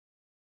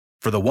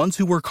For the ones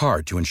who work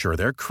hard to ensure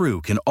their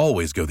crew can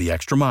always go the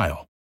extra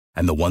mile,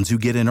 and the ones who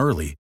get in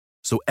early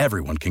so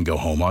everyone can go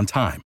home on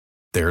time,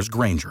 there's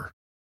Grainger,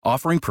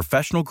 offering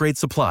professional-grade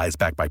supplies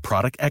backed by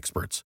product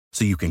experts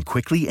so you can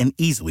quickly and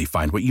easily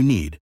find what you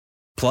need.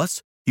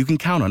 Plus, you can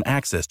count on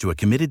access to a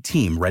committed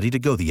team ready to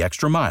go the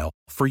extra mile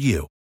for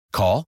you.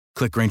 Call,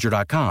 click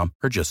Grainger.com,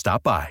 or just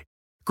stop by.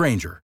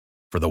 Grainger,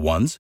 for the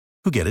ones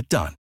who get it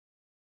done.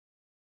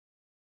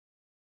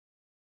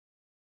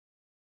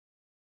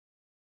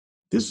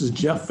 This is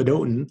Jeff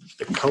Fedotin,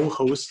 the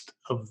co-host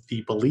of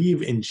the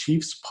Believe in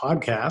Chiefs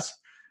podcast.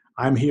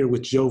 I'm here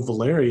with Joe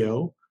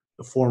Valerio,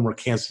 the former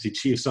Kansas City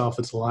Chiefs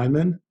offensive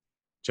lineman.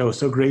 Joe,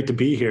 so great to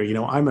be here. You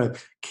know, I'm a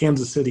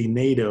Kansas City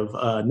native,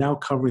 now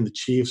covering the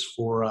Chiefs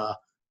for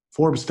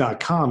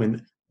Forbes.com.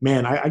 And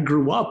man, I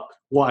grew up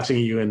watching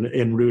you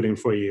and rooting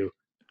for you.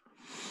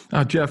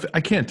 Jeff,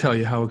 I can't tell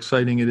you how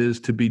exciting it is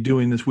to be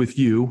doing this with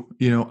you.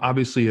 You know,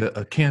 obviously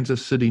a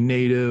Kansas City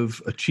native,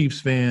 a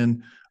Chiefs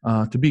fan,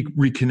 to be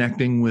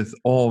reconnecting with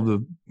all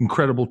the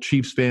incredible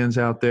Chiefs fans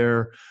out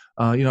there.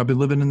 I've been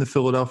living in the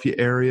Philadelphia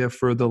area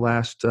for the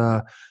last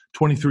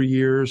 23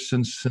 years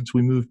since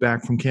we moved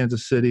back from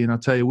Kansas City. And I'll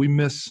tell you, we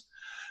miss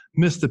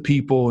the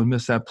people and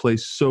miss that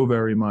place so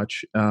very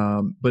much.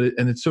 But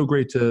it's so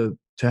great to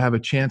have a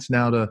chance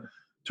now to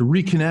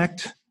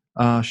reconnect,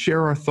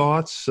 share our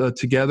thoughts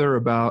together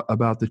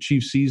about the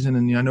Chiefs season.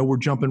 And I know we're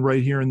jumping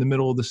right here in the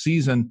middle of the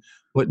season,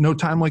 but no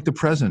time like the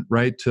present,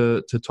 right?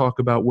 To talk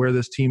about where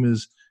this team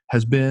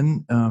has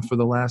been for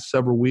the last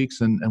several weeks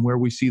and where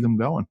we see them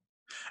going.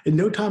 In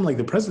no time like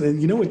the present.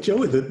 And you know what,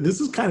 Joe,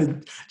 this is kind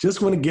of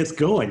just when it gets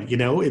going. You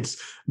know,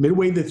 it's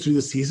midway through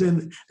the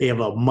season. They have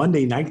a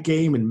Monday night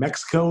game in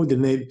Mexico,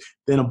 then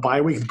a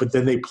bye week, but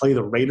then they play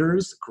the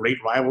Raiders, great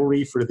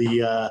rivalry for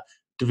the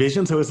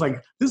division. So it's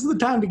like, this is the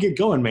time to get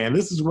going, man.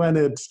 This is when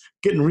it's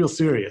getting real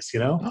serious,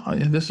 you know? Oh,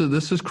 yeah, this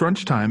is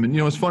crunch time. And,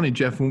 it's funny,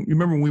 Jeff, you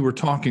remember when we were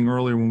talking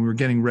earlier when we were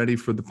getting ready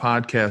for the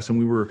podcast and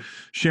we were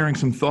sharing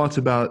some thoughts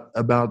about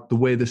the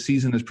way the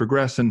season has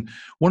progressed. And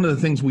one of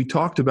the things we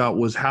talked about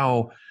was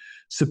how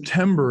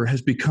September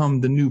has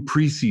become the new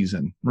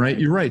preseason, right?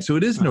 You're right. So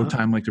it is no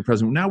time like the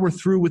present. Now we're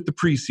through with the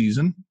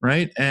preseason,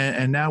 right?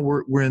 And now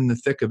we're in the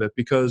thick of it,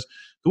 because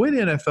the way the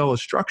NFL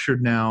is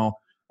structured now,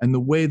 and the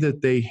way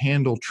that they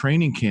handle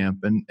training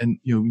camp, and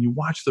you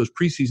watch those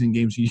preseason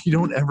games, you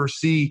don't ever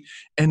see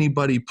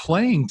anybody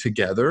playing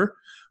together,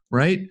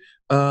 right?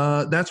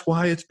 That's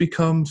why it's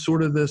become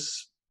sort of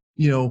this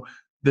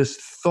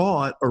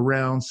thought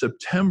around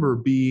September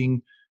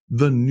being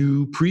the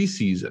new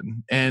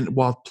preseason. And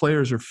while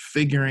players are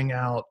figuring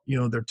out,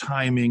 their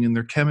timing and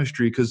their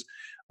chemistry, because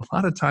a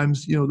lot of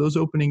times, those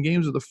opening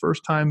games are the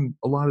first time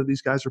a lot of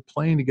these guys are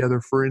playing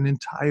together for an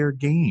entire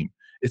game.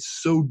 It's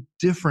so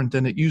different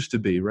than it used to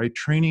be, right?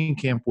 Training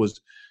camp was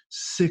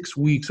 6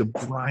 weeks of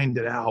grind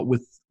it out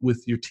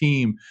with your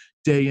team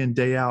day in,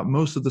 day out.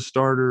 Most of the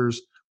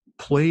starters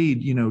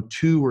played,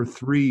 2 or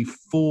 3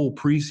 full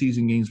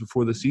preseason games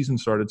before the season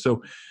started.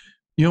 So,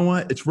 you know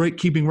what? It's right,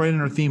 keeping right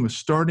in our theme of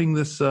starting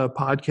this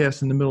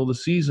podcast in the middle of the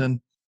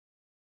season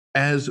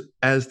as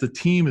the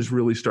team is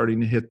really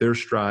starting to hit their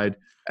stride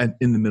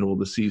in the middle of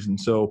the season.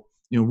 So,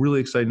 really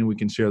exciting we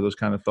can share those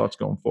kind of thoughts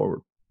going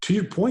forward. To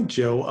your point,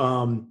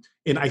 Joe,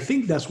 and I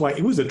think that's why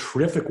it was a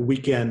terrific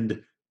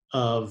weekend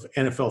of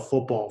NFL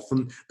football.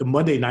 From the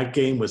Monday night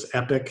game was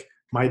epic.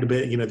 Might have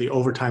been, the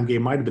overtime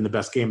game might have been the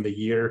best game of the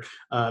year.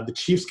 The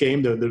Chiefs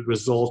game, the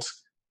result,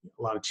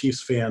 a lot of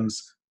Chiefs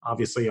fans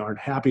obviously aren't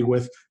happy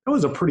with. It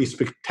was a pretty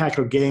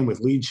spectacular game with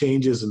lead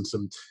changes and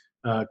some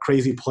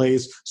crazy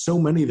plays. So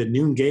many of the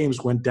noon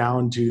games went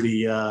down to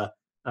the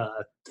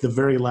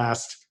very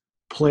last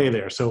play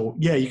there. So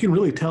yeah, you can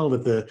really tell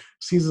that the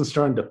season's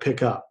starting to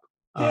pick up.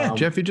 Yeah,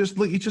 Jeff, you just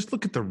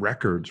look at the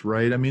records,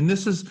 right? I mean,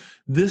 this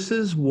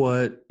is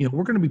what,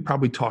 we're going to be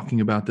probably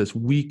talking about this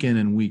week in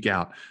and week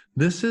out.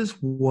 This is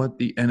what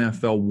the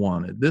NFL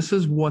wanted. This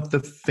is what the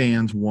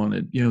fans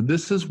wanted.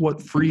 This is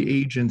what free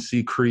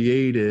agency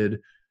created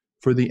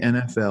for the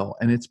NFL,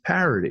 and it's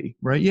parity,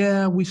 right?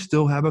 Yeah, we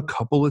still have a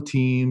couple of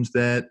teams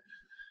that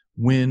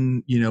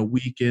win,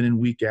 week in and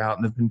week out,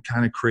 and have been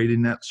kind of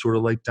creating that sort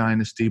of like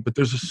dynasty, but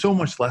there's just so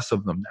much less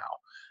of them now.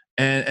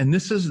 And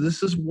this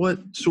is what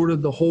sort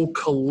of the whole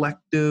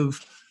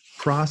collective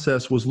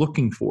process was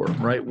looking for,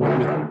 right?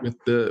 With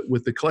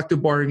the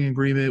collective bargaining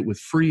agreement, with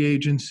free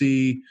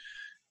agency,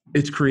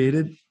 it's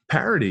created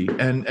parity.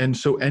 And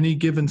so any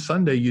given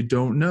Sunday, you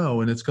don't know.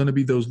 And it's going to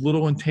be those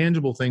little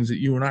intangible things that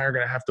you and I are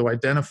going to have to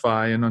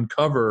identify and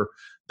uncover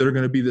that are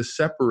going to be the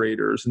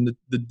separators and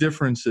the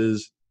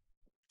differences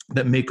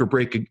that make or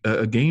break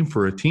a game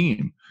for a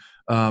team,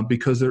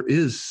 because there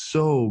is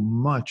so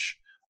much.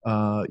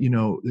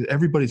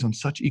 Everybody's on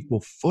such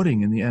equal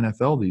footing in the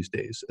NFL these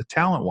days,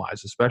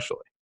 talent-wise especially.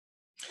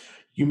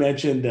 You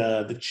mentioned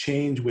the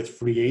change with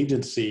free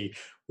agency.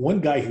 One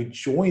guy who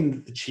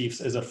joined the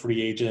Chiefs as a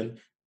free agent,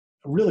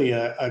 really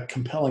a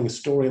compelling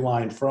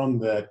storyline from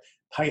the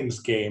Titans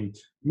game,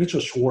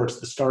 Mitchell Schwartz,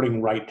 the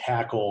starting right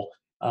tackle,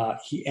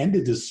 he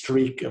ended his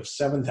streak of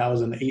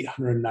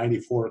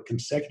 7,894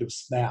 consecutive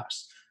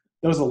snaps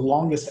That was the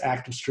longest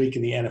active streak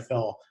in the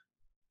NFL.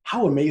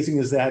 How amazing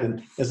is that?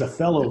 And as a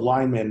fellow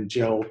lineman,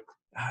 Joe,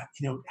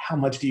 how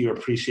much do you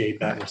appreciate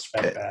that and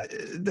respect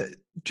that?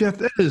 Jeff,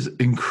 that is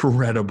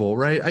incredible,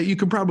 right? You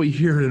can probably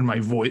hear it in my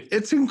voice.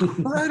 It's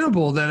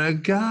incredible that a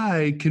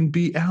guy can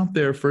be out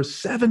there for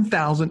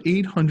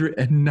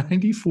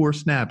 7,894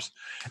 snaps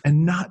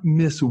and not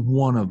miss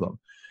one of them.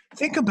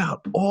 Think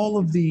about all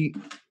of the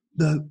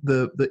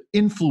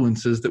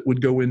influences that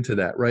would go into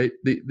that, right?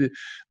 The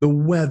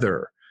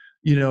weather,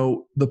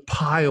 the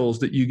piles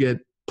that you get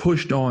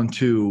pushed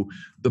onto,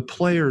 the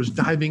players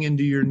diving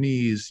into your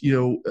knees,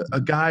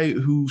 a guy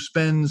who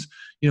spends,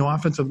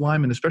 offensive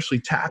linemen, especially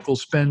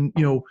tackles, spend,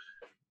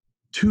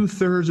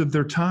 2/3 of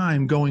their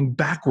time going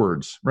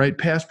backwards, right?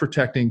 Pass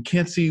protecting,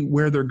 can't see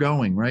where they're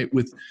going, right?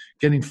 With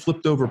getting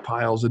flipped over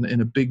piles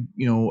in a big,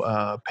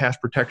 pass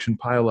protection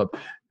pile up.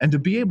 And to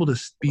be able to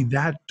be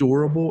that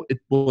durable,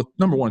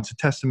 number one, it's a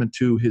testament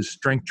to his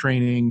strength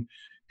training,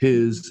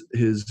 his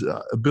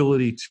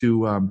ability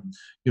to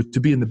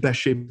be in the best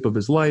shape of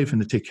his life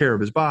and to take care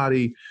of his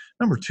body.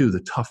 Number two,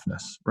 the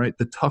toughness, right?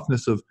 The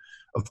toughness of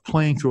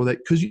playing through all that.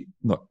 Because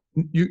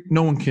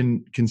no one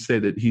can say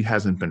that he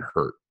hasn't been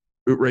hurt,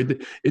 right?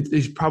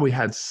 He's probably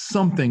had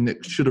something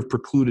that should have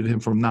precluded him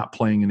from not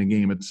playing in a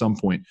game at some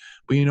point.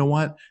 But you know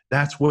what?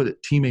 That's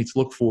what teammates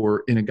look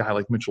for in a guy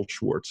like Mitchell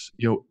Schwartz.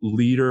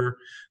 Leader.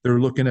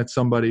 They're looking at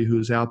somebody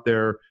who's out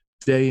there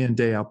day in,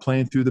 day out,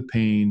 playing through the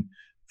pain,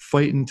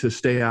 fighting to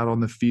stay out on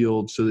the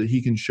field so that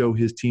he can show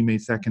his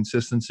teammates that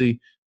consistency.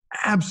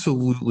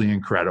 Absolutely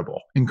incredible.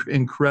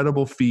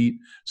 Incredible feat.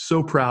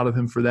 So proud of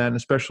him for that, and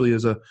especially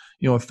as a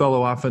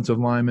fellow offensive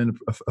lineman,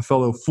 a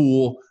fellow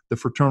fool, the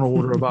fraternal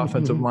order of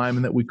offensive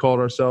linemen that we called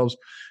ourselves.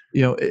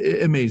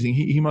 Amazing.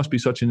 He must be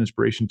such an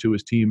inspiration to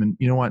his team. And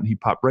you know what? He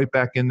popped right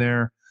back in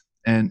there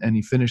and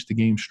he finished the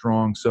game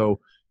strong. So,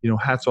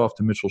 hats off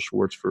to Mitchell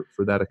Schwartz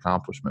for that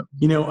accomplishment.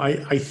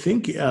 I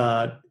think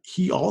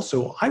he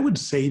also, I would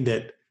say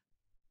that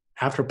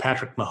after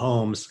Patrick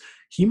Mahomes,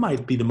 he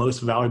might be the most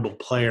valuable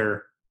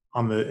player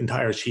on the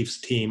entire Chiefs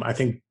team. I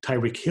think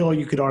Tyreek Hill,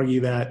 you could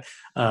argue that.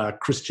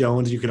 Chris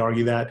Jones, you could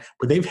argue that.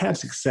 But they've had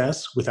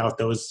success without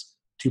those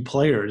two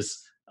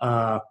players.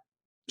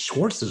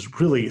 Schwartz is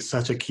really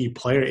such a key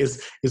player.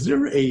 Is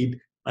there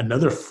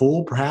another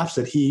fool perhaps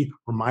that he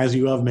reminds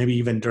you of, maybe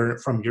even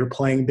from your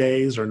playing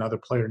days, or another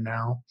player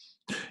now?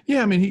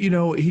 Yeah, I mean,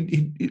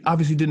 he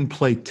obviously didn't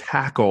play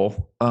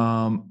tackle,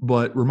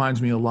 but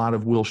reminds me a lot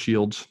of Will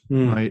Shields,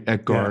 right,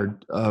 at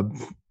guard. Yeah.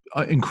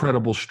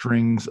 Incredible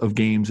strings of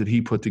games that he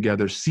put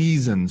together,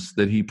 seasons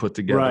that he put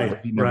together.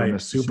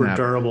 Right. Super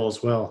durable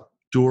as well.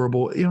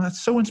 Durable.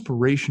 That's so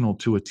inspirational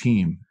to a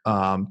team,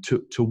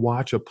 to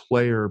watch a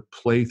player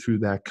play through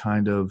that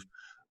kind of,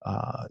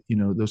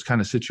 those kind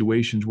of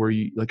situations where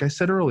like I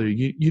said earlier,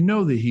 you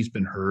know that he's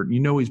been hurt,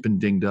 he's been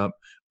dinged up,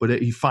 but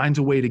he finds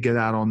a way to get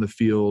out on the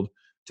field,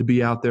 to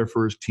be out there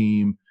for his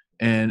team.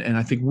 And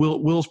I think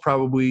Will's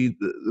probably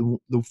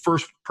the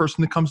first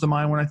person that comes to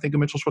mind when I think of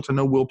Mitchell Schwartz. I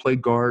know Will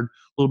played guard, a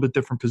little bit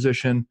different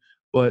position,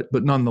 but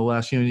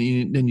nonetheless, then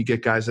you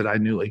get guys that I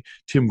knew like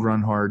Tim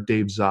Grunhard,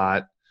 Dave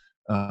Zott,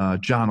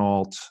 John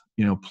Alt,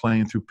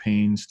 playing through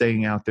pain,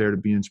 staying out there to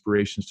be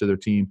inspirations to their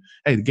team.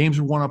 Hey, the games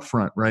are won up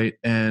front, right?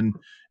 And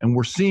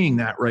we're seeing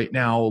that right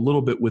now a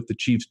little bit with the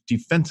Chiefs'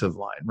 defensive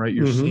line, right?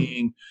 You're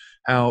seeing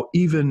how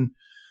even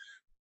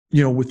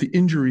with the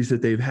injuries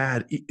that they've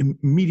had,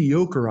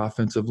 mediocre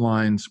offensive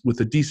lines with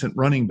a decent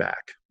running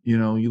back.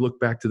 You look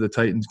back to the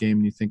Titans game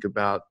and you think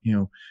about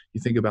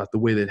the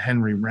way that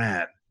Henry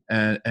ran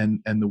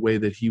and the way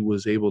that he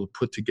was able to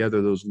put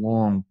together those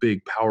long, big,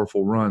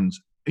 powerful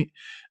runs.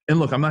 And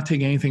look, I'm not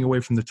taking anything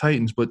away from the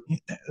Titans, but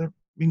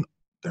they're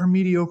a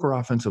mediocre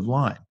offensive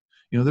line.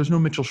 There's no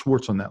Mitchell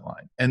Schwartz on that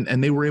line,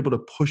 and they were able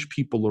to push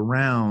people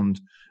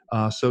around.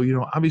 So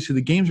obviously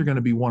the games are going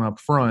to be won up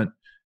front.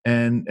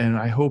 And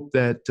I hope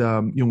that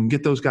we can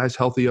get those guys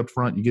healthy up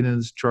front. You get into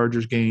this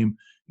Chargers game,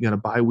 you got a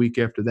bye week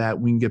after that.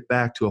 We can get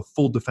back to a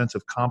full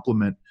defensive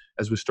complement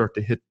as we start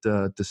to hit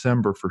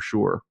December for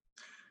sure.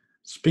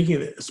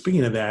 Speaking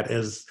of that,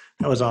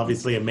 that was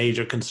obviously a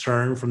major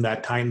concern from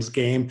that Titans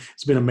game.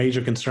 It's been a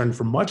major concern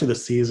for much of the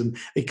season.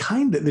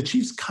 The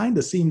Chiefs kind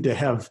of seem to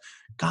have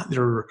got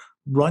their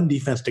run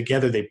defense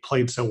together. They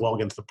played so well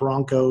against the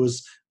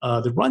Broncos.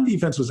 The run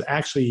defense was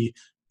actually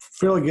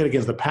fairly good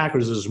against the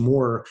Packers. Is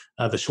more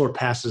the short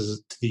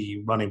passes to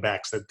the running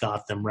backs that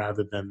got them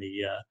rather than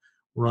the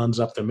runs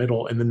up the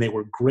middle. And then they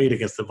were great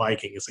against the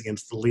Vikings,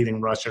 against the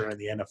leading rusher in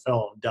the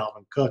NFL,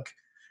 Dalvin Cook.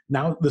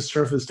 Now the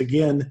surfaced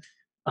again.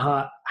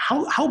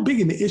 How big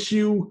an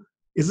issue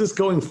is this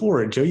going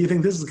forward, Joe? You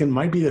think this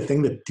might be the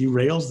thing that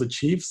derails the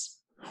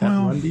Chiefs, that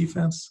run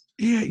defense?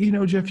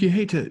 Yeah, Jeff, you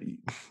hate to,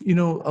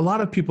 a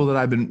lot of people that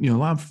I've been, a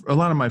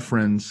lot of my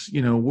friends,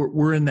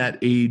 we're in that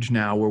age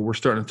now where we're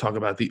starting to talk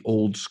about the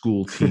old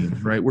school team,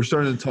 right? We're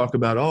starting to talk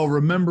about,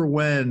 remember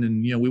when,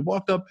 and, we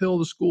walked uphill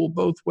to school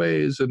both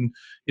ways. And,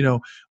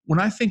 when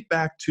I think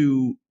back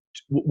to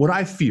what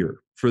I fear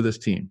for this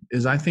team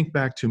is I think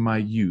back to my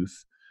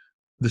youth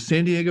the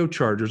San Diego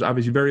Chargers,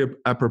 obviously very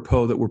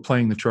apropos that we're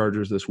playing the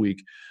Chargers this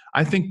week.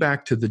 I think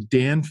back to the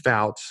Dan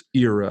Fouts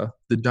era,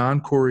 the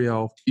Don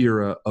Coryell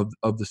era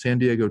of the San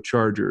Diego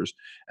Chargers,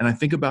 and I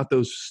think about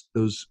those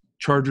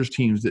Chargers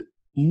teams that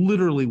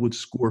literally would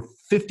score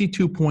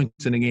 52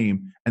 points in a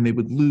game and they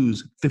would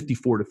lose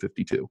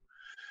 54-52.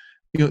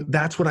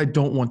 That's what I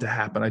don't want to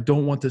happen. I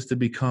don't want this to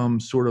become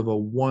sort of a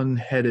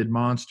one-headed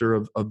monster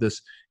of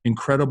this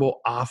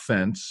incredible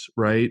offense,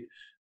 right?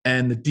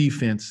 And the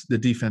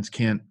defense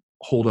can't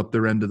hold up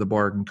their end of the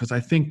bargain, because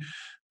I think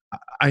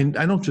I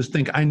don't just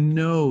think, I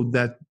know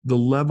that the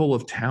level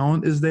of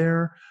talent is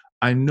there.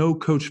 I know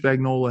Coach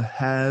Spagnuolo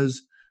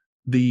has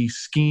the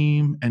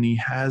scheme, and he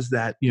has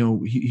that,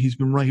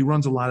 he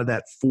runs a lot of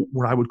that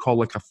what I would call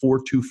like a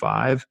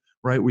 4-2-5,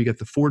 right? Where you get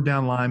the 4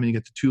 down linemen, you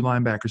get the 2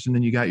 linebackers, and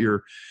then you got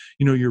your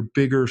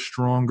bigger,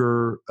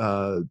 stronger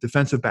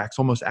defensive backs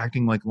almost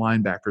acting like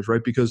linebackers,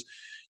 right? Because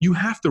you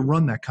have to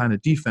run that kind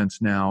of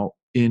defense now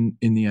in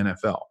the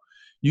NFL.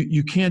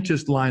 You can't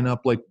just line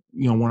up like,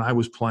 when I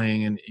was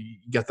playing and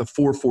you got the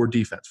 4-4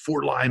 defense,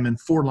 4 linemen,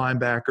 4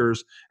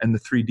 linebackers, and the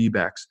 3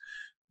 D-backs.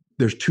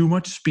 There's too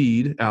much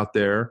speed out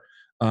there.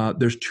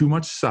 There's too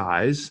much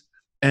size.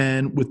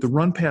 And with the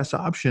run-pass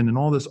option and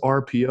all this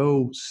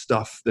RPO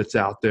stuff that's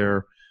out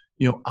there,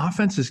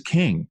 offense is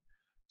king.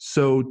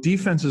 So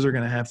defenses are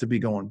going to have to be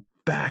going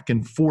back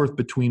and forth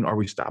between, are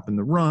we stopping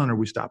the run? Are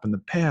we stopping the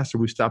pass? Are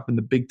we stopping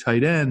the big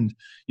tight end?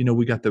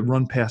 We got the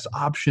run pass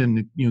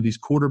option, these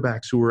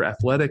quarterbacks who are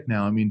athletic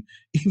now. I mean,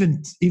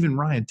 even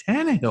Ryan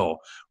Tannehill,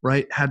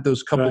 right, had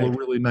those couple of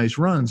really nice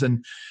runs.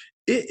 And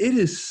it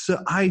is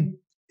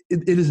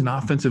an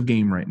offensive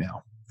game right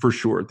now, for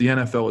sure. The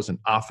NFL is an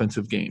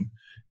offensive game.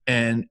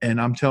 And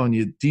I'm telling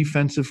you,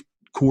 defensive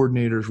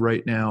coordinators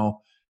right now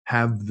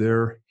have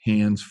their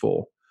hands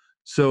full.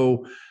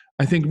 So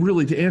I think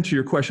really to answer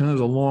your question, that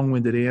was a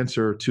long-winded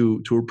answer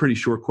to a pretty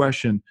short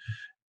question.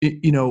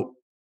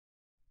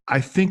 I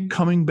think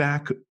coming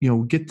back,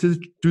 get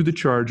through the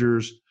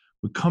Chargers,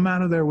 we come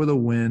out of there with a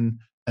win,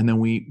 and then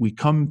we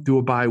come through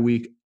a bye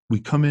week. We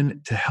come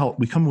in to help.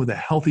 We come with a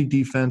healthy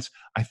defense.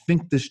 I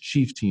think this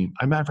Chiefs team,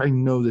 I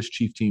know this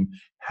Chiefs team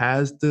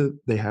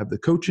they have the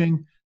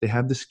coaching, they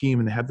have the scheme,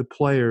 and they have the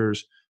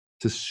players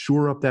to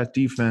shore up that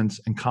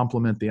defense and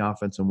complement the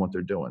offense and what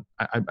they're doing.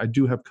 I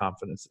do have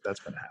confidence that that's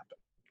going to happen.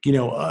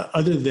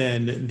 Other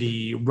than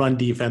the run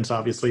defense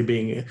obviously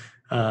being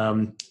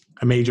a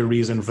major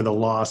reason for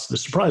the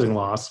surprising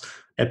loss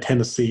at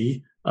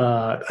Tennessee,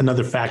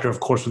 another factor, of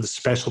course, with the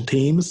special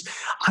teams,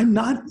 I'm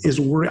not as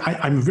worried.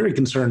 I'm very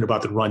concerned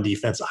about the run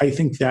defense. I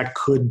think that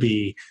could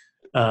be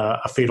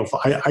a fatal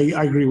flaw. I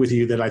agree with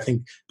you that I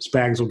think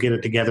Spags will get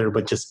it together,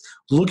 but just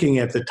looking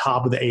at the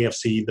top of the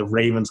AFC, the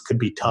Ravens could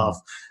be tough.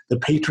 The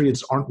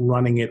Patriots aren't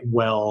running it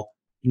well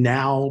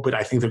now, but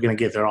I think they're going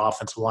to get their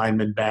offensive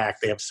linemen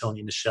back. They have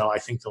Sony Michel. I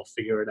think they'll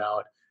figure it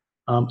out.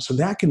 So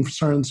that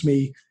concerns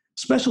me.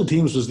 Special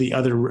teams was the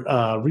other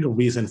real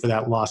reason for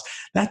that loss.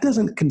 That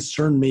doesn't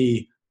concern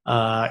me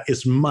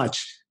as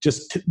much.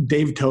 Just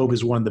Dave Toub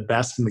is one of the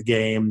best in the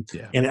game,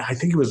 and I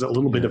think it was a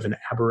little bit of an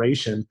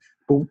aberration.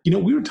 But,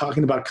 we were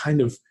talking about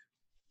kind of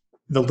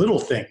the little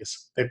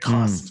things that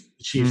cost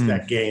the Chiefs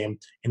that game,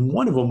 and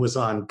one of them was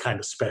on kind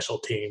of special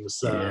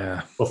teams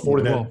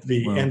before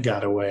the end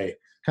got away.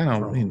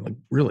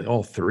 Really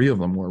all 3 of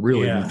them were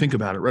really, when you think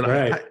about it,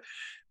 right?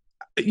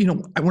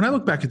 When I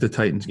look back at the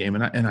Titans game,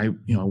 and I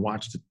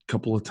watched it a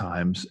couple of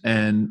times,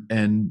 and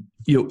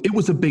it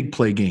was a big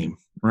play game,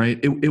 right?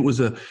 It was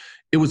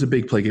a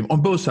big play game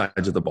on both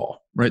sides of the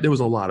ball, right? There was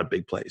a lot of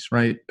big plays,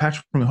 right?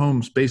 Patrick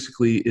Mahomes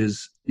basically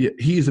is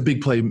a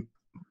big play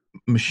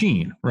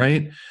machine,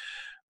 right?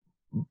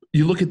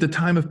 You look at the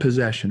time of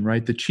possession,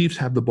 right? The Chiefs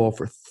have the ball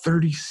for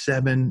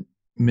 37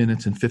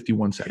 minutes and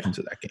 51 seconds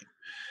of that game.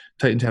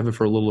 Titans have it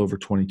for a little over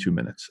 22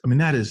 minutes. I mean,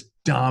 that is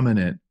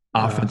dominant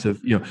offensive.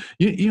 You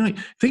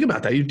think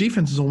about that. Your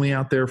defense is only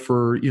out there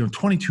for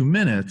 22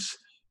 minutes,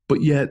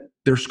 but yet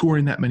they're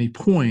scoring that many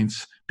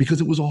points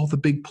because it was all the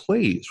big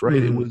plays,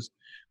 right? Mm-hmm.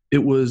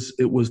 It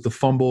was the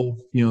fumble,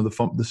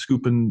 the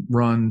scoop and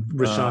run.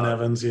 Rashaan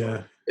Evans,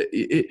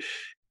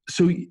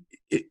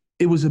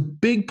 it was a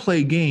big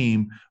play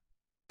game,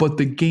 but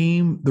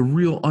the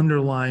real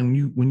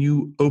underlying, when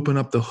you open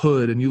up the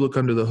hood and you look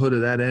under the hood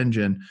of that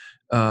engine,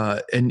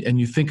 and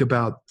you think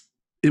about,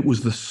 it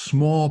was the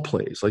small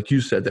plays, like you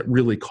said, that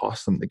really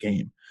cost them the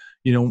game.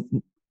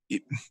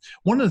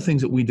 One of the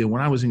things that we did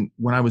when I was in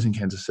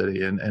Kansas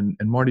City and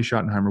Marty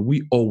Schottenheimer,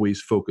 we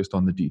always focused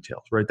on the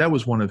details, right? That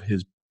was one of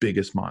his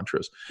biggest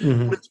mantras.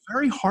 Mm-hmm. But it's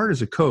very hard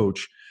as a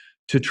coach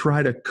to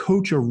try to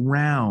coach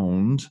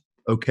around,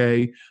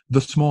 the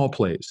small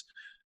plays,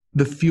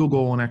 the field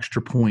goal and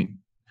extra point,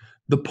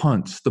 the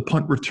punts, the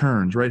punt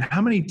returns, right?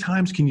 How many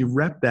times can you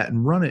rep that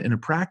and run it in a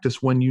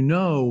practice when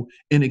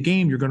in a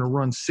game you're going to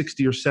run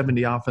 60 or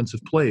 70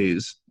 offensive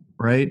plays,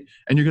 right?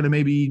 And you're going to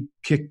maybe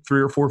kick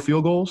 3 or 4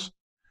 field goals?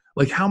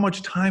 Like, how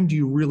much time do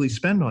you really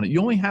spend on it?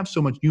 You only have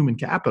so much human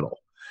capital,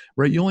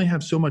 right? You only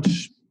have so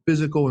much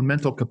physical and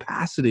mental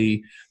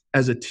capacity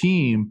as a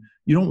team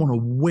You don't want to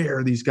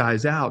wear these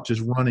guys out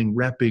just running,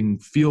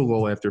 repping field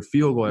goal after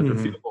field goal after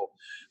field goal.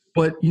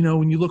 But,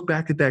 when you look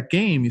back at that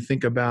game, you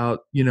think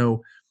about,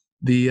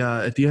 the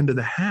at the end of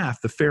the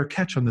half, the fair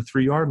catch on the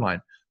 3-yard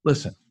line.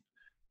 Listen,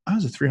 I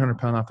was a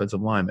 300-pound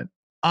offensive lineman.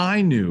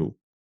 I knew,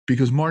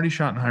 because Marty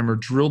Schottenheimer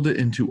drilled it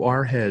into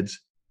our heads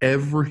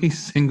every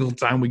single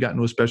time we got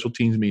into a special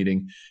teams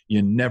meeting,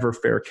 you never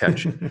fair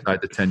catch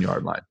inside the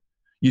 10-yard line.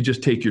 You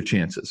just take your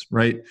chances,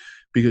 right?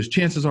 Because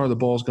chances are the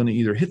ball's going to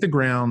either hit the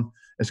ground,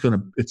 it's going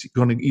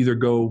to either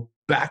go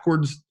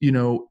backwards,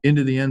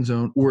 into the end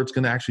zone, or it's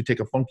going to actually take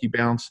a funky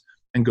bounce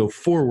and go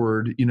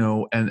forward,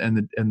 and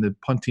the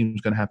punt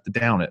team's going to have to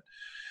down it.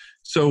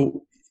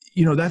 So,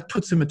 that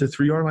puts them at the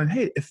 3-yard line.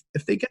 Hey,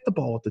 if they get the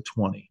ball at the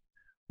 20,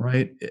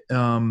 right?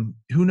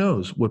 Who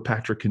knows what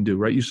Patrick can do,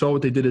 right? You saw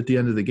what they did at the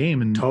end of the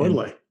game in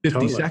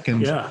 50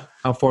 seconds,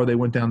 how far they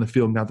went down the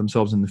field and got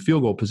themselves in the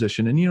field goal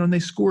position. And, and they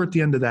score at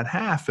the end of that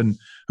half, and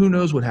who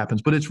knows what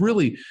happens. But it's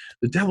really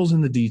the devil's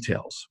in the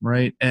details,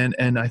 right? And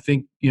I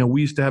think,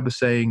 we used to have a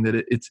saying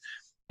that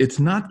it's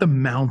not the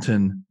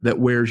mountain that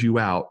wears you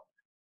out.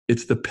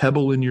 It's the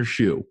pebble in your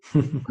shoe,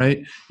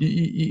 right?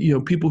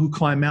 People who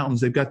climb mountains,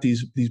 they've got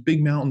these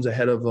big mountains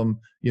ahead of them,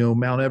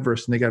 Mount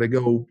Everest, and they got to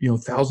go,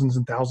 thousands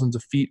and thousands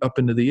of feet up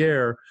into the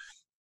air.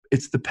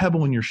 It's the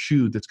pebble in your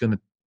shoe that's going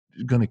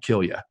to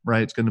kill you,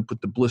 right? It's going to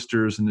put the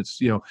blisters, and it's,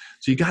 so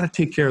you got to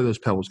take care of those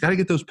pebbles, got to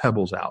get those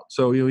pebbles out.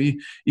 So,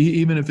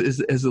 even if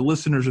as the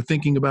listeners are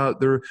thinking about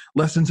their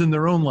lessons in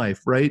their own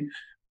life, right?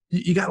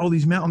 You got all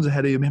these mountains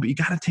ahead of you, man, but you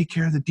got to take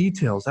care of the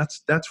details.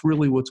 That's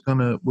really what's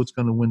gonna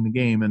win the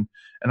game. And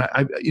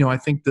I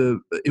think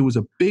it was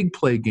a big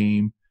play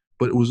game,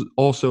 but it was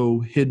also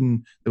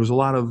hidden. There was a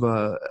lot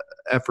of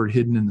effort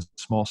hidden in the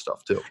small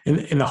stuff too.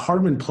 In the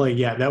Hardman play,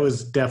 that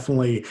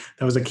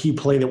was a key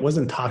play that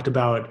wasn't talked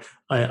about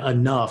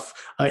enough.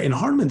 And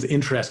Hardman's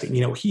interesting.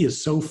 He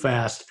is so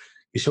fast.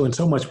 He's showing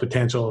so much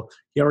potential.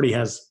 He already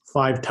has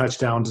 5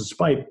 touchdowns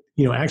despite,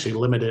 actually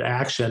limited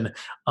action.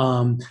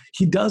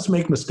 He does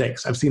make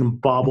mistakes. I've seen him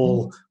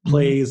bobble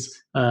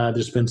plays.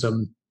 There's been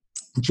some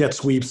jet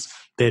sweeps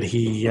that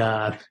he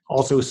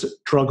also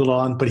struggled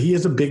on, but he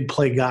is a big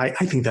play guy.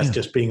 I think that's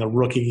just being a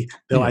rookie,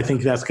 though. I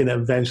think that's going to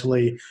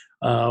eventually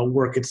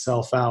work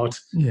itself out.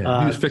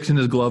 Yeah, he was fixing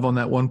his glove on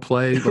that one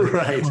play.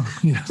 Right.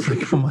 It's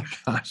like, oh my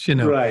gosh,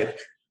 Right.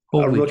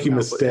 A rookie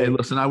mistake. Hey,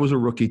 listen, I was a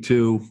rookie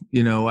too.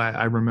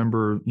 I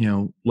remember,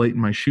 lighting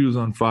my shoes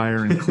on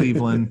fire in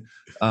Cleveland.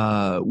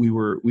 We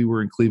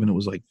were in Cleveland. It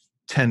was like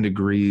 10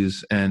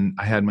 degrees, and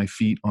I had my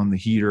feet on the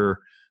heater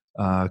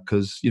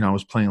because I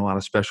was playing a lot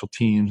of special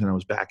teams and I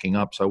was backing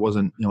up, so I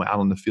wasn't out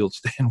on the field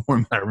staying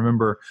warm. I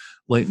remember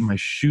lighting my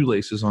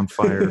shoelaces on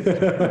fire.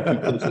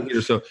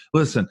 So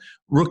listen,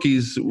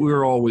 rookies,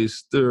 they're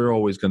always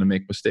going to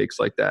make mistakes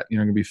like that.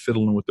 Going to be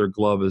fiddling with their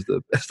glove as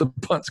the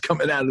punt's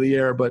coming out of the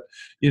air, but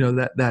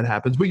that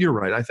happens. But you're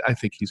right. I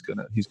think he's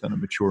gonna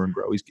mature and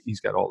grow. He's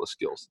got all the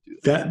skills to do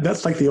that.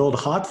 That's like the old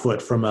hot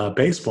foot from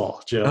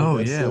baseball, Joe. Oh,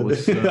 I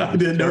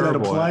didn't know that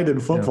applied in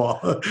football.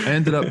 I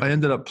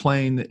ended up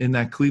playing in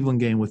that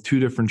Cleveland game with 2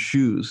 different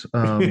shoes.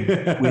 I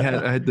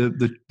had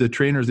the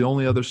trainers, the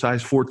only other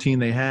size 14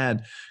 they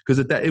had,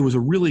 because it was a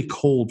really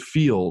cold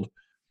field.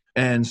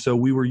 And so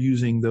we were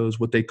using those,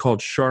 what they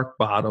called shark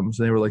bottoms.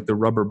 They were like the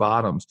rubber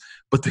bottoms,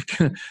 but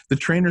the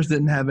trainers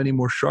didn't have any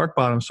more shark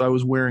bottoms. So I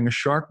was wearing a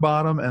shark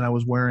bottom and I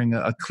was wearing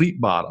a cleat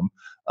bottom.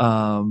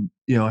 So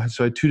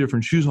I had 2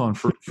 different shoes on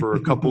for a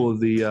couple of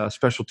the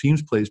special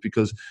teams plays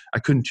because I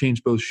couldn't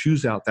change both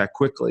shoes out that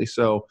quickly.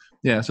 So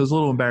so it's a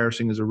little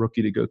embarrassing as a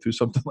rookie to go through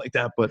something like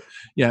that. But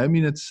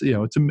it's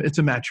it's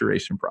a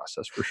maturation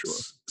process for sure.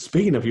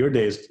 Speaking of your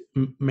days,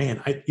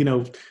 man, I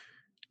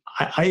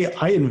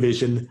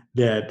envision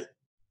that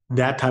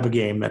type of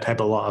game, that type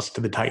of loss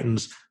to the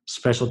Titans,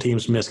 special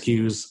teams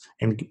miscues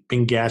and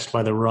being gashed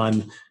by the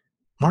run,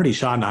 Marty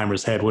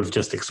Schottenheimer's head would have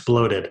just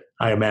exploded,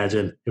 I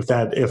imagine, if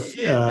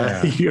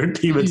your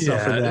team had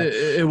suffered that.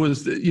 It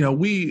was,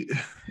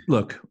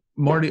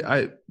 Marty,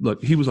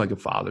 he was like a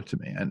father to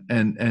me,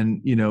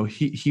 and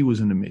he was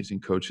an amazing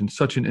coach and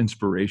such an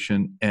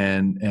inspiration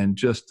and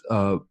just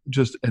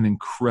an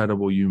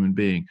incredible human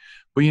being.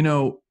 But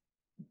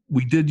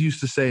we did used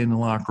to say in the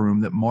locker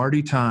room that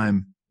Marty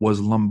time was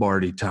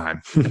Lombardi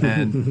time,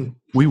 and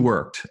we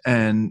worked.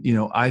 And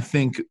I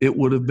think it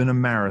would have been a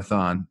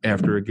marathon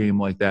after a game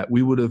like that.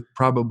 We would have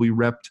probably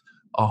repped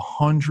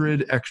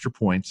 100 extra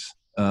points,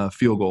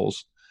 field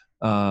goals.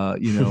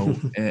 And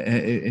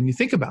you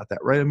think about that,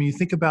 right? I mean, you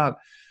think about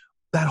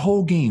that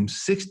whole game,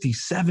 60,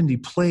 70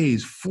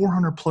 plays,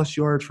 400 plus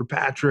yards for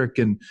Patrick.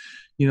 And,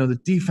 the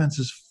defense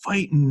is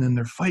fighting, and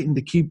they're fighting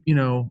to keep,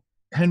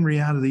 Henry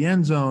out of the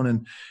end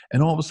zone.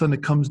 And all of a sudden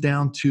it comes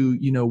down to,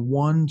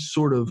 one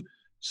sort of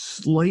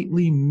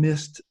slightly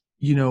missed,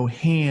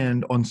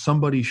 hand on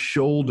somebody's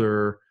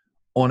shoulder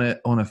on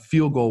a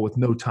field goal with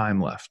no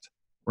time left.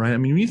 Right. I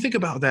mean, when you think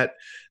about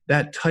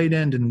that tight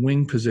end and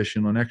wing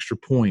position on extra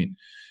point,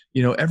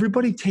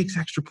 everybody takes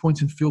extra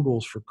points and field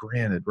goals for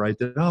granted, right?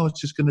 That,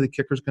 it's just the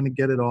kicker's going to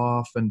get it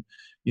off. And,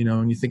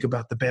 and you think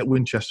about the Bat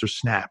Winchester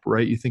snap,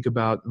 right? You think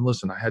about, and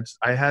listen,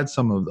 I had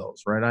some of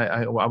those, right?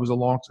 I was a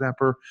long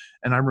snapper,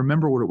 and I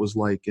remember what it was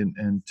like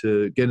and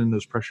to get in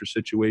those pressure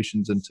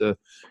situations and to,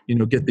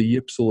 get the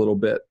yips a little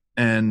bit.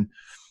 And,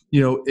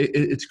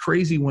 it's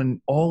crazy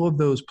when all of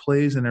those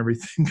plays and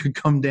everything could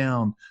come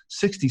down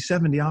 60,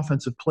 70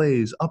 offensive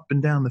plays up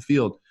and down the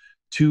field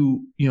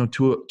to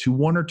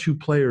one or two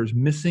players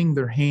missing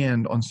their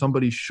hand on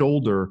somebody's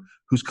shoulder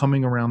who's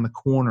coming around the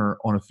corner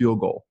on a field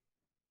goal.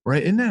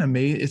 Right? Isn't that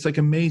amazing? It's like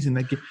amazing.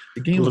 Like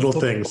the game, little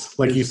things,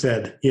 like you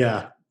said.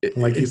 Yeah.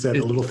 Like you said,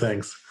 the little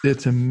things.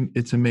 It's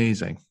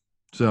amazing.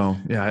 So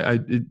yeah,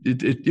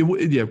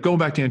 going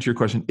back to answer your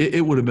question,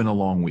 it would have been a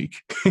long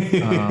week,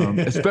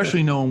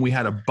 especially knowing we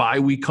had a bye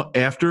week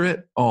after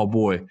it. Oh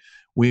boy,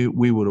 we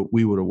would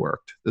have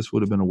worked. This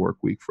would have been a work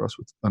week for us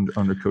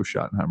under Coach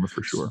Schottenheimer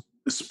for sure.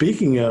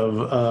 Speaking of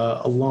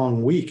a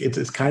long week,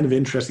 it's kind of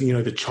interesting.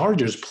 The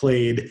Chargers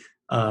played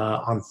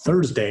on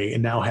Thursday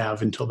and now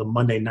have until the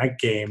Monday night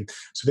game.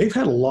 So they've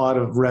had a lot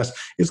of rest.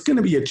 It's going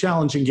to be a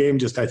challenging game,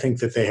 just I think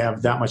that they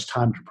have that much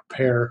time to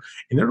prepare.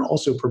 And they're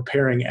also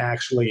preparing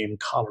actually in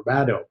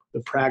Colorado.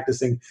 They're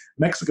practicing.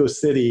 Mexico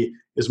City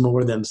is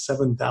more than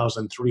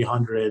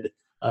 7,300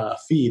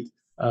 feet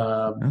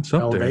that's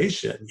up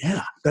elevation. There.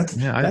 Yeah,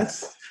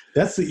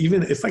 that's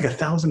even, it's like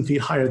 1,000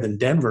 feet higher than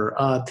Denver.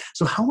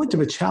 So how much of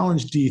a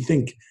challenge do you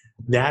think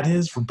that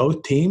is for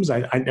both teams?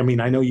 I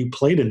mean, I know you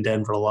played in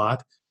Denver a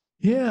lot.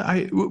 Yeah,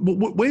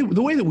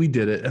 the way that we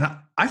did it, and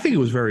I think it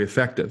was very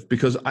effective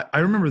because I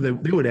remember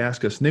they would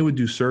ask us and they would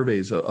do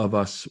surveys of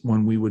us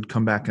when we would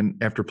come back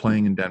and after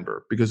playing in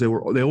Denver because they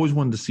always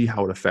wanted to see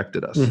how it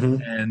affected us.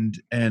 Mm-hmm.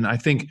 And I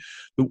think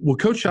what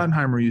Coach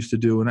Schottenheimer used to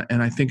do,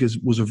 and I think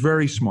was a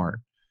very smart.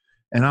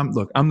 And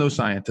I'm no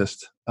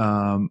scientist.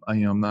 I'm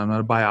not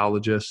a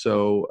biologist,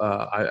 so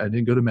I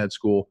didn't go to med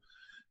school.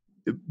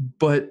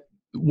 But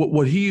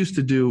what he used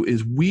to do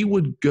is we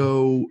would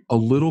go a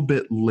little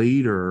bit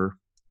later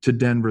to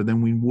Denver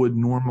than we would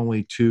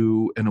normally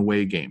to an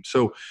away game.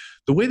 So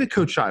the way that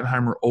Coach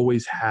Schottenheimer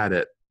always had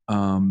it,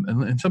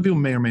 and some people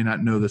may or may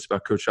not know this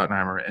about Coach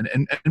Schottenheimer,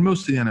 and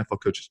most of the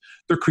NFL coaches,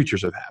 they're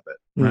creatures of habit,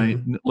 right?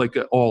 Mm-hmm. Like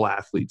all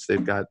athletes,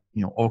 they've got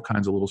all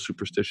kinds of little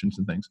superstitions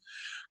and things.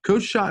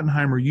 Coach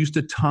Schottenheimer used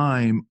to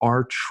time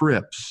our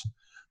trips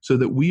so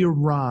that we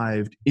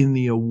arrived in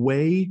the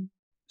away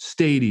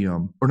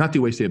stadium, or not the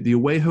away stadium, the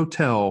away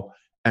hotel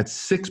at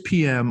 6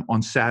 p.m.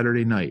 on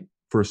Saturday night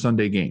for a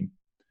Sunday game.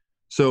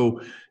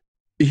 So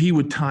he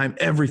would time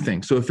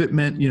everything. So if it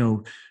meant,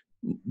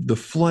 the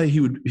flight, he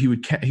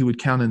would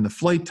count in the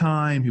flight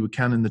time. He would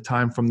count in the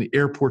time from the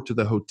airport to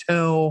the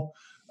hotel.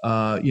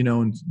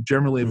 And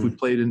generally, if we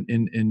played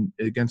in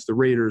against the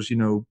Raiders,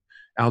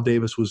 Al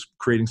Davis was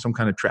creating some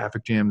kind of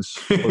traffic jams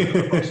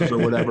or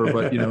whatever.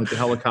 But the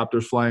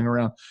helicopters flying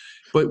around.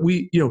 But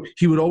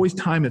he would always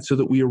time it so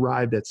that we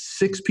arrived at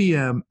 6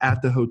 p.m.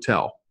 at the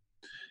hotel,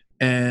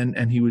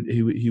 and he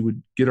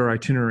would get our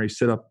itinerary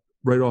set up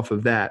right off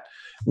of that.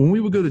 When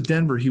we would go to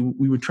Denver,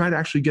 we would try to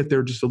actually get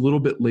there just a little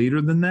bit later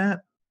than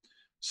that,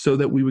 so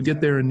that we would get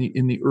there in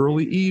the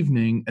early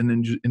evening, and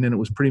then it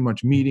was pretty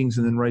much meetings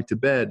and then right to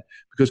bed.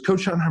 Because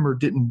Coach Schottenheimer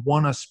didn't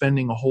want us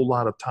spending a whole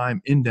lot of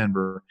time in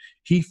Denver.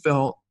 He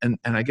felt, and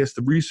I guess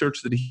the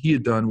research that he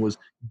had done was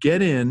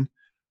get in,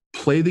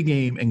 play the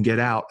game, and get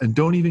out, and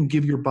don't even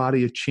give your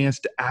body a chance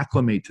to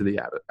acclimate to the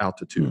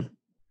altitude.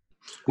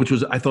 Which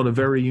was, I thought, a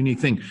very unique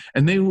thing.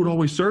 And they would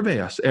always survey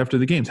us after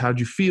the games. How did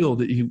you feel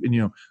that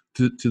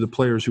to the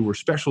players who were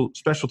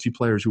specialty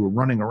players who were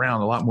running around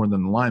a lot more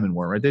than the linemen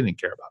were, right? They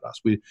didn't care about us.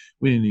 We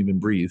didn't even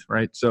breathe,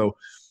 right? So,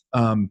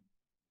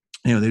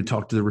 they'd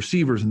talk to the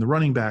receivers and the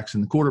running backs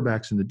and the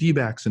quarterbacks and the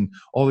D-backs and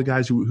all the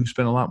guys who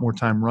spent a lot more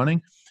time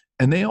running.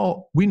 And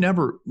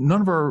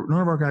none of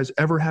our guys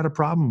ever had a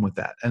problem with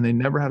that. And they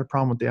never had a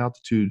problem with the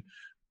altitude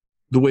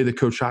the way that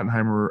Coach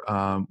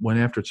Schottenheimer went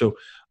after it. So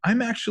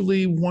I'm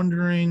actually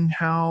wondering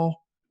how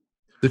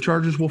the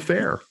Chargers will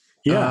fare.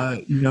 Yeah,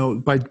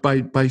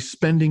 by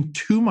spending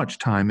too much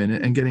time in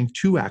it and getting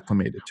too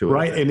acclimated to it.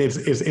 Right, and it's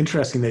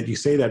interesting that you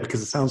say that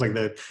because it sounds like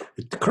the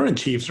current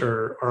Chiefs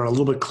are a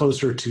little bit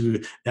closer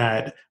to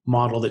that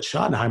model that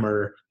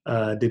Schottenheimer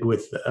did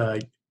with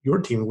your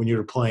team when you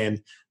were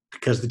playing,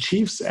 because the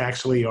Chiefs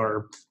actually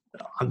are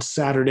on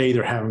Saturday.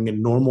 They're having a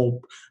normal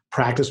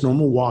practice,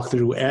 normal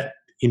walkthrough at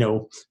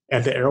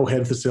the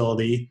Arrowhead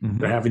facility. Mm-hmm.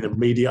 They're having the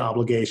media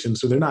obligation,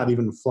 so they're not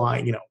even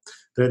flying.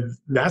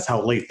 That's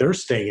how late they're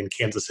staying in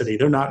Kansas City.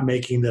 They're not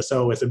making this,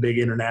 it's a big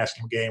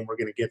international game, we're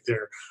going to get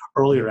there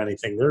early or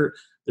anything. They're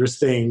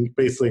staying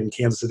basically in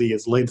Kansas City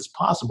as late as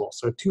possible.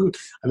 So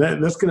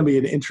that's going to be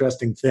an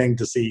interesting thing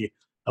to see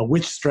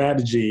which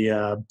strategy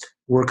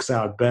works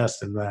out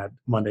best in that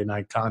Monday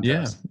night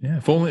contest. Yeah.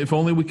 If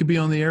only we could be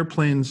on the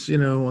airplanes,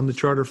 on the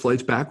charter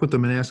flights back with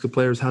them and ask the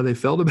players how they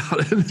felt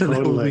about it.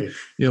 Totally.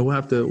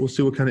 We'll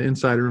see what kind of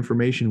insider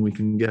information we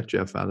can get,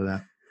 Jeff, out of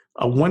that.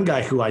 One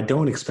guy who I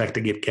don't expect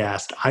to get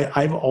gassed,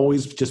 I've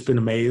always just been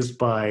amazed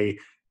by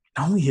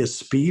not only his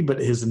speed, but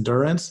his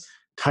endurance.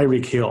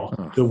 Tyreek Hill,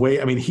 the way,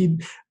 I mean, he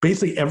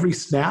basically every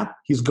snap,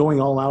 he's going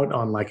all out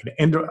on like an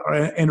end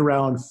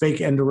around,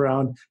 fake end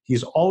around.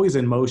 He's always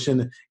in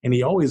motion, and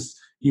he always,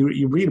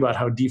 you read about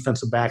how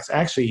defensive backs,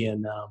 actually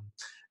in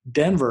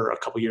Denver a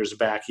couple years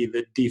back,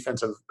 the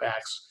defensive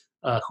backs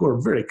who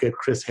are very good,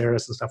 Chris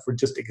Harris and stuff, were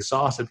just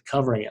exhausted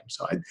covering him.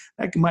 So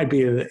that might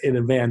be an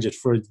advantage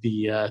for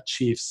the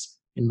Chiefs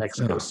in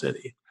Mexico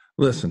City.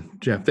 Listen,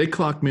 Jeff, they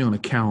clocked me on a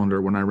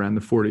calendar when I ran the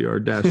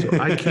 40-yard dash, so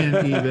I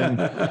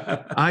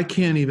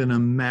can't even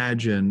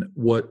imagine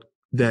what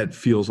that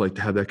feels like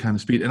to have that kind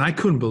of speed. And I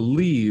couldn't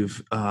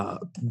believe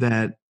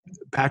that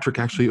Patrick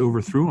actually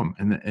overthrew him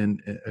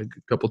and a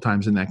couple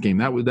times in that game.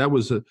 That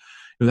was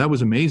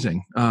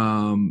amazing.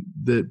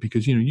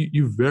 Because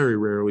you very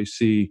rarely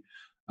see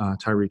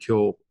Tyreek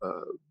Hill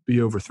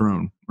be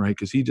overthrown, right?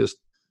 Because he just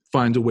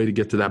finds a way to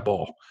get to that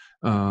ball.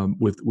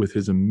 With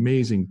his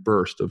amazing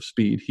burst of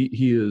speed,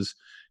 he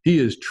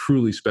is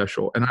truly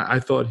special. And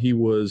I thought he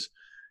was,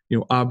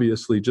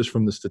 obviously just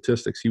from the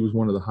statistics, he was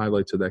one of the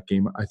highlights of that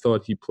game. I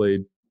thought he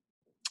played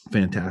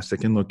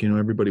fantastic. And look,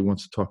 everybody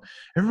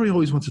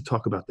always wants to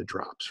talk about the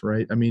drops,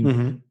 right? I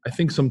mean, I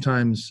think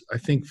sometimes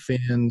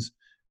fans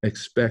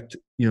expect,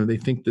 they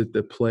think that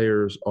the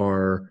players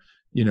are,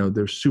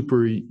 they're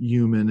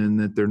superhuman and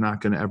that they're not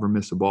going to ever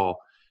miss a ball.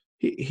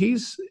 He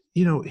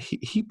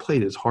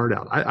played his heart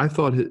out. I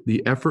thought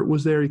the effort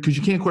was there, because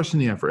you can't question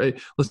the effort. Hey,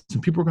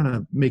 listen, people are going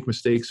to make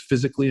mistakes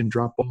physically and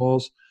drop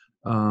balls,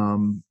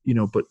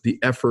 but the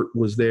effort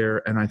was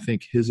there, and I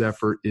think his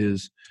effort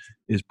is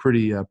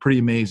pretty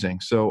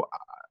amazing. So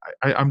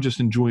I'm just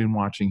enjoying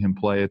watching him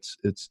play.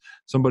 It's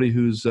somebody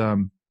who's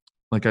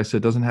like I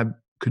said,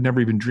 could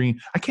never even dream.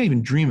 I can't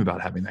even dream about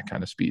having that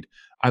kind of speed.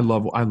 I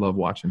love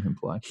watching him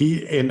play.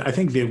 And I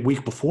think the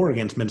week before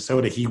against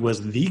Minnesota, he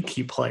was the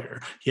key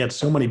player. He had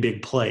so many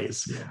big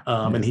plays,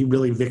 and he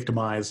really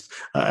victimized.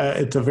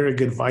 It's a very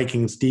good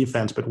Vikings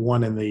defense, but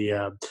one in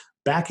the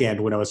back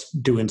end when I was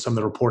doing some of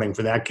the reporting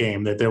for that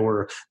game that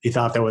he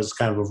thought that was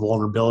kind of a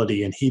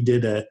vulnerability, and he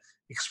did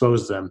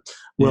expose them.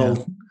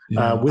 Well,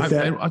 with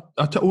that,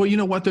 I'll tell, well, you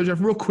know what, though,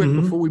 Jeff, real quick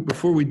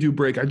before we do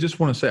break, I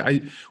just want to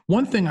say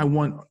one thing I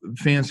want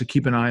fans to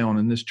keep an eye on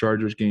in this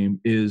Chargers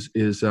game is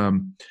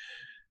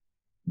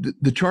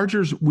the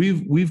Chargers.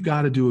 We've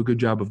got to do a good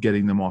job of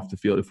getting them off the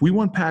field. If we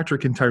want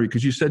Patrick and Tyreek,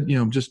 because you said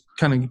just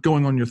kind of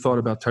going on your thought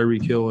about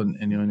Tyreek Hill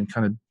and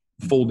kind of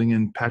folding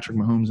in Patrick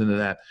Mahomes into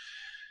that.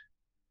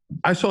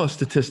 I saw a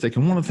statistic,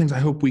 and one of the things I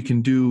hope we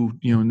can do,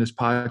 in this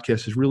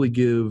podcast is really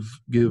give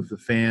the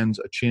fans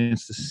a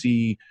chance to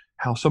see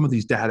how some of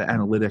these data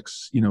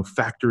analytics,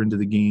 factor into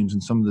the games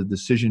and some of the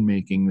decision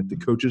making that the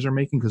coaches are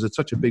making, because it's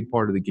such a big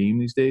part of the game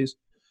these days.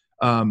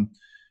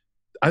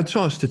 I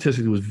saw a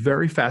statistic that was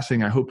very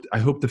fascinating. I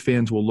hope the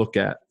fans will look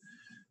at.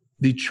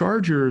 The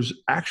Chargers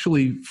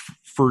actually,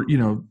 for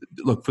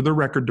the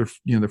record, they're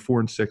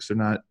 4-6. They're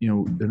not,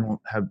 they don't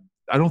have.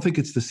 I don't think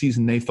it's the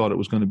season they thought it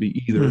was going to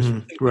be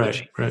either.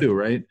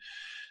 Right.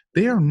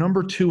 They are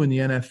number 2 in the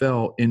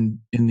NFL in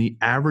the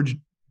average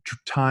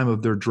time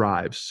of their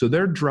drives. So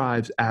their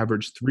drives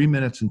average 3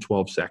 minutes and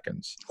 12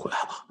 seconds. Wow.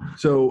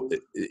 So,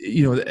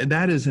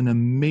 that is an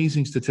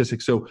amazing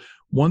statistic. So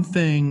one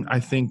thing I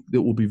think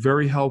that will be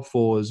very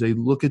helpful is they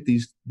look at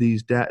these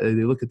data,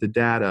 they look at the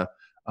data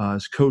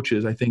as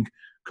coaches. I think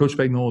Coach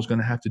Spagnuolo is going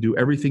to have to do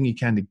everything he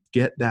can to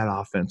get that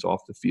offense off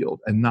the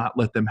field and not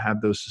let them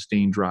have those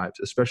sustained drives,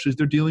 especially as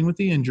they're dealing with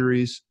the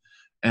injuries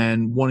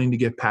and wanting to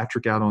get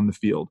Patrick out on the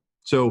field.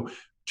 So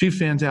Chiefs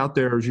fans out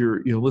there, as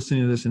you're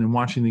listening to this and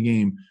watching the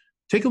game,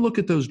 take a look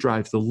at those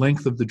drives, the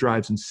length of the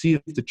drives, and see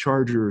if the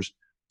Chargers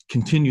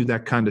continue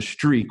that kind of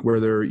streak where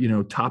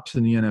they're tops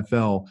in the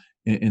NFL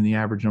in the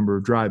average number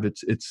of drive.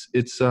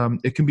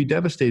 It can be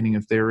devastating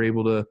if they're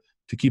able to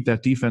keep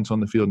that defense on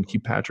the field and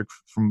keep Patrick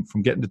from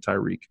getting to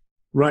Tyreek.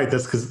 Right.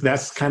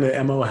 That's kind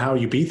of MO how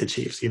you beat the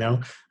Chiefs, keep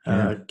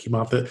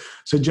off the.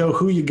 So Joe,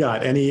 who you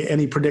got?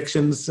 Any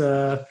predictions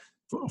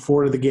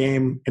for the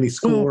game? Any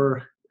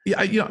score?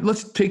 Well, yeah,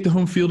 let's take the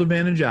home field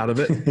advantage out of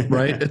it,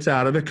 right? It's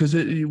out of it because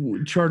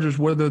Chargers,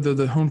 whether they're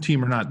the home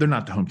team or not, they're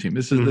not the home team.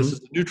 This is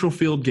a neutral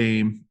field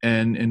game,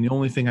 and the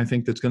only thing I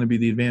think that's going to be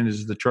the advantage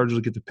is the Chargers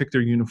will get to pick their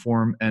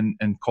uniform and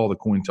call the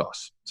coin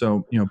toss.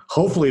 So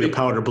hopefully the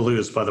powder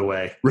blues, by the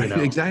way. Right,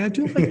 exactly. I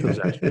do like those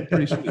actually.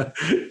 Pretty sweet.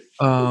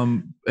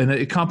 And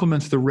it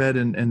complements the red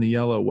and the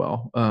yellow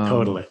well.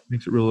 Totally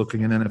makes it really look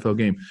like an NFL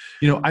game.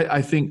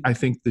 I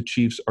think the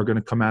Chiefs are going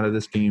to come out of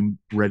this game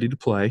ready to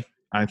play.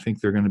 I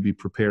think they're going to be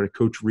prepared.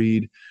 Coach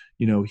Reed,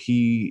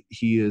 he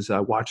is.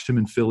 I watched him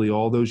in Philly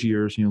all those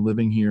years.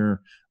 Living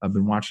here, I've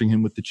been watching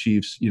him with the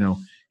Chiefs.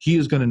 He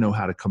is going to know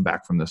how to come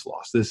back from this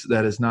loss.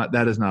 That is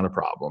not a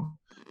problem.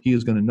 He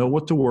is going to know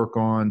what to work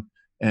on,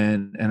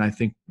 and I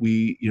think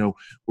we're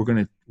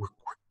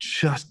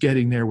just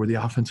getting there where the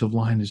offensive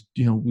line is.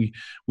 We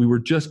were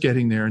just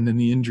getting there, and then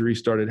the injury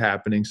started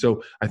happening.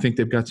 So I think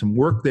they've got some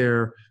work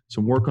there,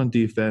 some work on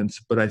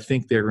defense, but I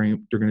think they're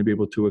going to be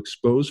able to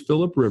expose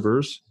Phillip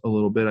Rivers a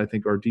little bit. I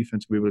think our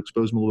defense will be able to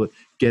expose him a little bit,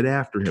 get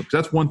after him. Because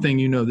that's one thing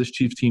this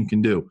Chiefs team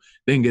can do.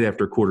 They can get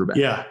after a quarterback.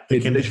 Yeah,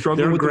 they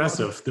struggle. They're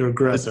aggressive. They're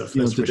aggressive.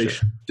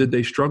 Did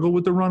they struggle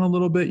with the run a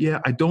little bit? Yeah,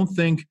 I don't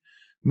think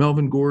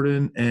Melvin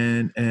Gordon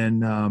and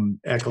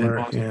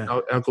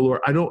Ekeler.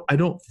 I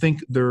don't think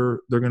they're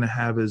going to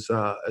have as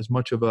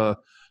much of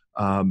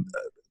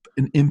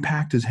an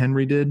impact as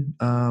Henry did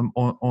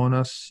on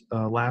us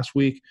last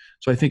week.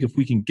 So I think if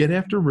we can get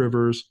after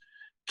Rivers,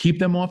 keep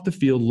them off the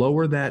field,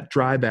 lower that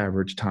drive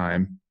average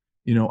time,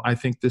 I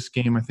think this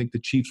game, I think the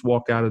Chiefs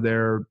walk out of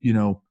there,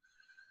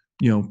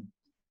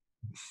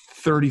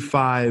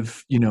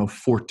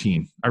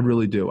 35-14. I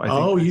really do.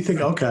 You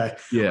think? Okay.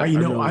 Yeah.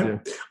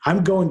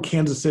 I'm going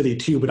Kansas City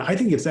too, but I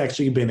think it's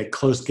actually been a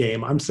close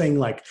game. I'm saying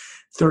like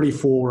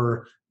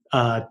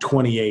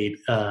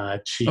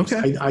 34-28 Chiefs.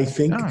 Okay. I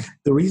think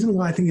the reason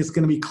why I think it's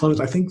going to be close,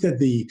 I think that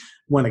the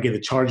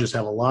Chargers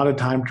have a lot of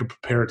time to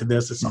prepare to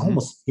this. It's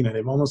almost,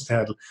 they've almost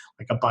had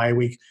like a bye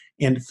week,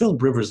 and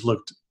Phillip Rivers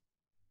looked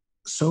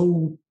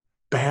so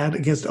bad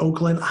against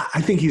Oakland.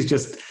 I think he's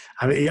just.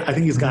 I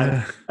think he's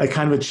got a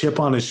kind of a chip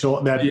on his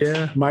shoulder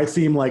that might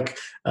seem like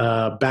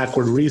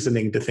backward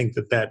reasoning to think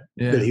that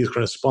he's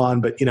going to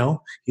spawn. But, I think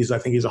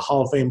he's a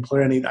Hall of Fame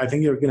player, and I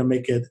think they're going to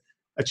make it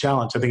a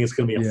challenge. I think it's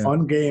going to be a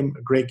fun game,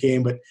 a great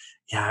game. But,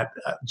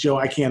 Joe,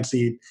 I can't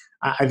see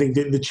 – I think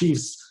the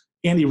Chiefs –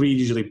 Andy Reid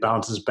usually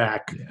bounces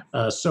back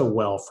so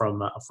well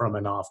from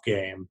an off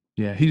game.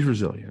 Yeah, he's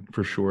resilient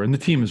for sure. And the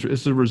team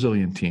is a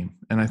resilient team.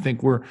 And I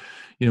think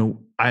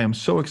I am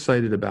so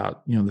excited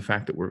about, the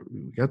fact that we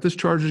got this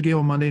Chargers game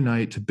on Monday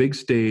night. It's a big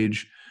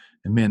stage.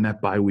 And man,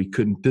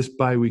 this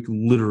bye week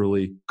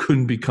literally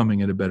couldn't be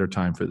coming at a better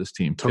time for this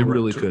team. It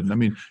really couldn't. I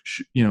mean,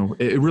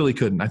 it really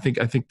couldn't. I think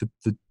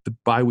the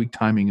bye week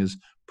timing is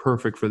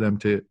perfect for them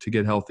to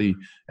get healthy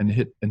and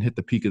hit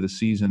the peak of the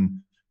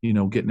season.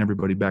 Getting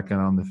everybody back out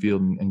on the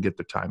field and get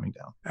the timing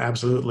down.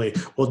 Absolutely.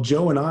 Well,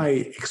 Joe and I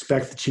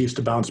expect the Chiefs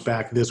to bounce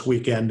back this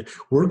weekend.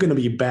 We're going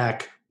to be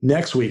back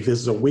next week. This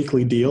is a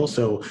weekly deal,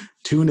 so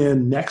tune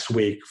in next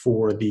week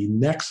for the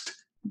next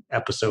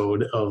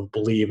episode of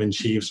Believe in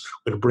Chiefs.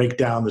 We're going to break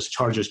down this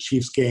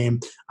Chargers-Chiefs game.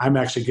 I'm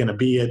actually going to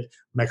be at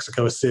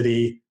Mexico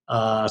City,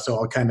 so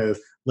I'll kind of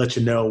let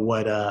you know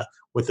what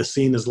the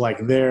scene is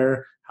like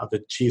there, how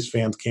the Chiefs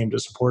fans came to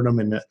support them,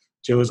 and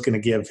Joe is going to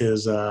give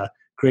his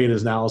great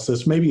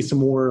analysis, maybe some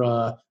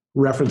more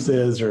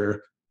references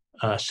or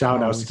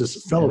shout outs to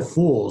fellow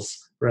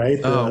fools, right?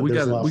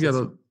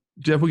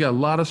 Jeff, we got a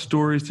lot of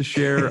stories to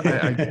share.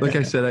 Like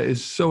I said,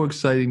 it's so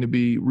exciting to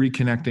be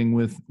reconnecting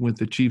with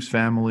the Chiefs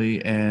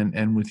family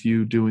and with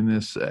you doing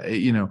this. We're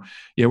going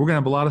to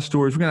have a lot of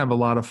stories. We're going to have a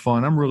lot of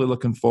fun. I'm really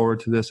looking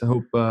forward to this. I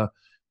hope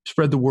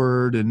spread the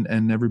word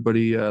and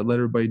everybody, let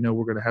everybody know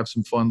we're going to have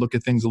some fun, look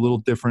at things a little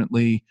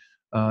differently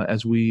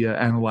as we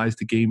analyze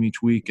the game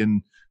each week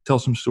and tell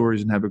some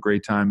stories and have a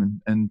great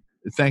time. And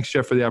thanks,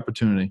 Jeff, for the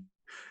opportunity.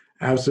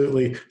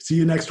 Absolutely. See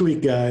you next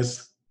week,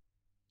 guys.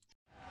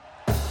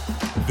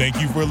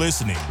 Thank you for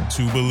listening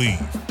to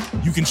Believe.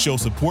 You can show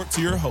support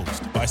to your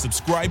host by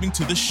subscribing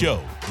to the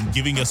show and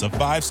giving us a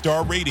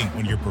 5-star rating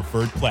on your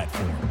preferred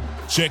platform.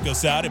 Check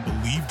us out at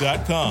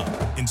Believe.com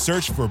and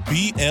search for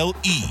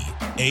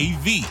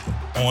BLEAV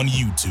on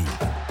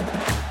YouTube.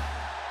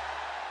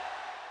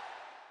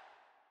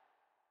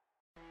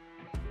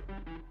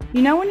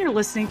 When you're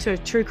listening to a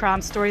true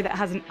crime story that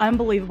has an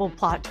unbelievable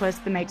plot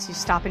twist that makes you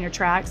stop in your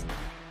tracks?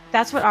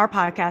 That's what our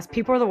podcast,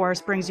 People Are the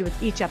Worst, brings you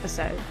with each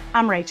episode.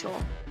 I'm Rachel.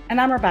 And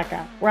I'm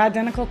Rebecca. We're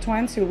identical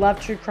twins who love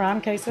true crime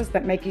cases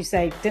that make you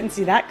say, didn't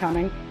see that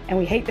coming, and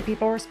we hate the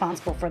people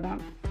responsible for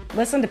them.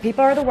 Listen to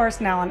People Are the Worst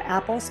now on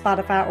Apple,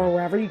 Spotify, or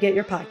wherever you get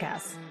your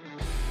podcasts.